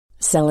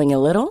Selling a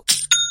little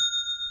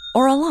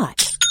or a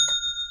lot?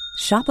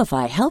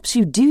 Shopify helps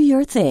you do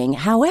your thing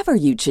however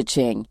you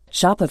cha-ching.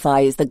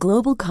 Shopify is the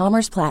global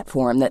commerce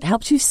platform that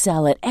helps you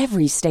sell at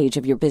every stage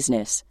of your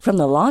business. From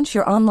the launch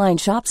your online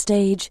shop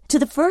stage to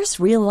the first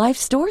real-life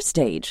store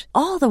stage,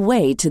 all the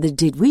way to the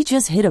did we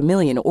just hit a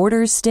million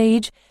orders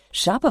stage.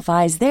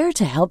 Shopify is there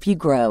to help you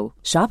grow.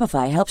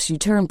 Shopify helps you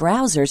turn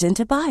browsers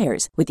into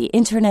buyers with the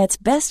internet's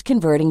best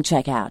converting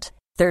checkout.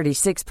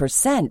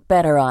 36%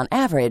 better on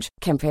average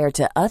compared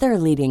to other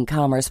leading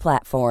commerce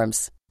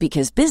platforms.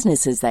 Because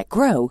businesses that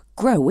grow,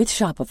 grow with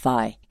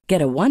Shopify.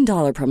 Get a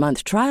 $1 per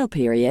month trial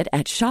period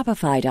at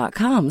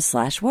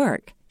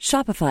shopify.com/work.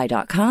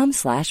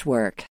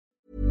 Shopify.com/work.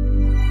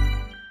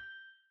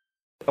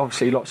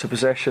 Obviously lots of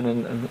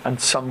possession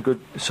and some good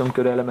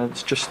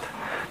elements, just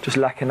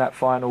lacking that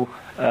final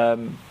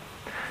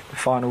the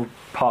final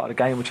part of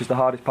the game, which is the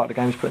hardest part of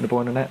the game, is putting the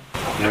ball in the net.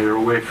 Yeah, you're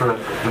away for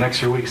the next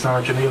few weeks now,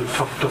 aren't you, Neil?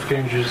 Tough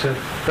games, you said.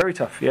 Very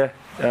tough, yeah.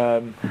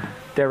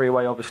 Derry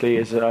away obviously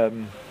is a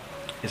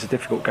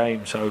difficult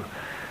game, so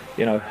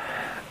I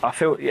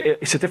feel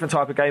it's a different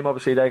type of game.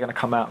 Obviously they're going to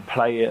come out and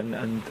play it,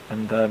 and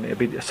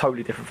it's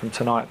totally different from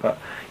tonight, but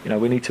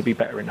we need to be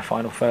better in the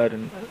final third,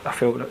 and I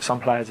feel that some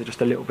players are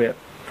just a little bit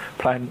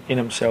playing in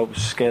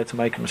themselves, scared to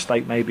make a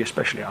mistake, maybe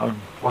especially at home.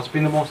 What's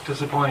been the most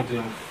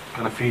disappointing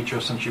kind of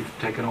feature since you've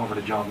taken over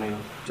the job, Neil?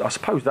 I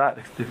suppose that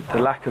the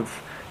lack of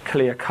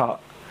clear-cut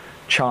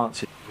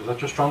chances. Was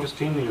that your strongest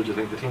team, Neil? Do you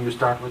think the team you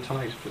started with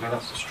tonight? Do you think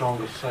that's the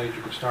strongest side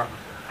you could start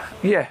with?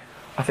 Yeah,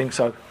 I think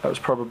so. That was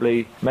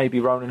probably, maybe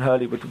Ronan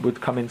Hurley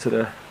would come into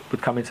the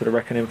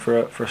reckoning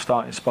for a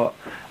starting spot.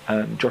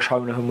 Josh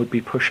Honohan would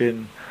be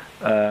pushing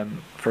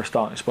for a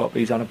starting spot, but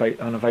he's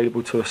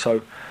unavailable to us.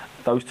 So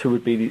those two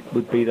would be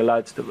the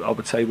lads that I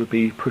would say would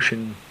be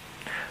pushing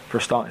for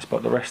a starting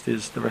spot. The rest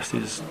is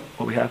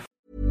what we have.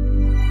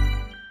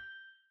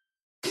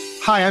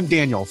 Hi, I'm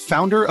Daniel,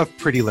 founder of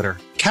Pretty Litter.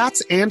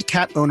 Cats and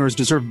cat owners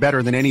deserve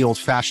better than any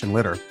old-fashioned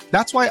litter.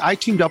 That's why I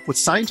teamed up with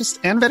scientists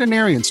and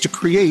veterinarians to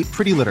create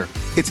Pretty Litter.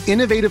 Its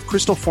innovative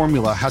crystal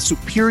formula has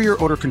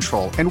superior odor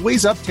control and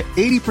weighs up to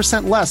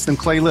 80% less than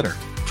clay litter.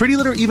 Pretty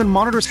Litter even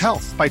monitors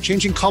health by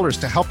changing colors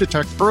to help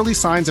detect early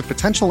signs of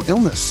potential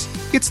illness.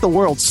 It's the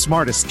world's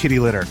smartest kitty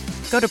litter.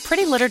 Go to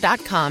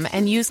prettylitter.com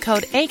and use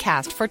code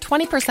ACAST for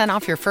 20%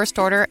 off your first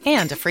order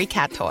and a free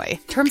cat toy.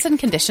 Terms and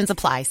conditions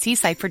apply. See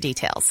site for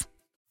details.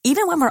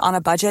 Even when we're on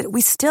a budget,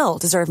 we still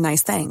deserve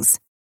nice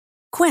things.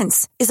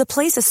 Quince is a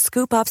place to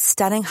scoop up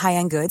stunning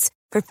high-end goods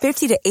for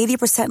 50 to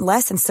 80%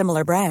 less than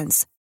similar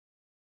brands.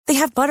 They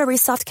have buttery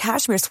soft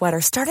cashmere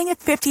sweaters starting at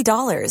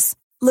 $50,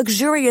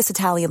 luxurious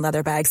Italian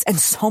leather bags, and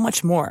so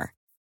much more.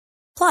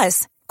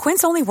 Plus,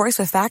 Quince only works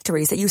with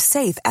factories that use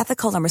safe,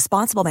 ethical, and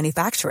responsible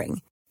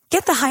manufacturing.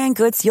 Get the high-end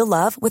goods you'll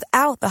love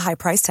without the high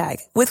price tag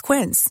with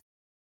Quince.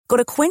 Go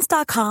to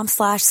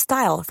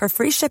quince.com/style for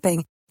free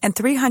shipping and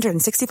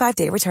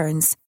 365-day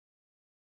returns.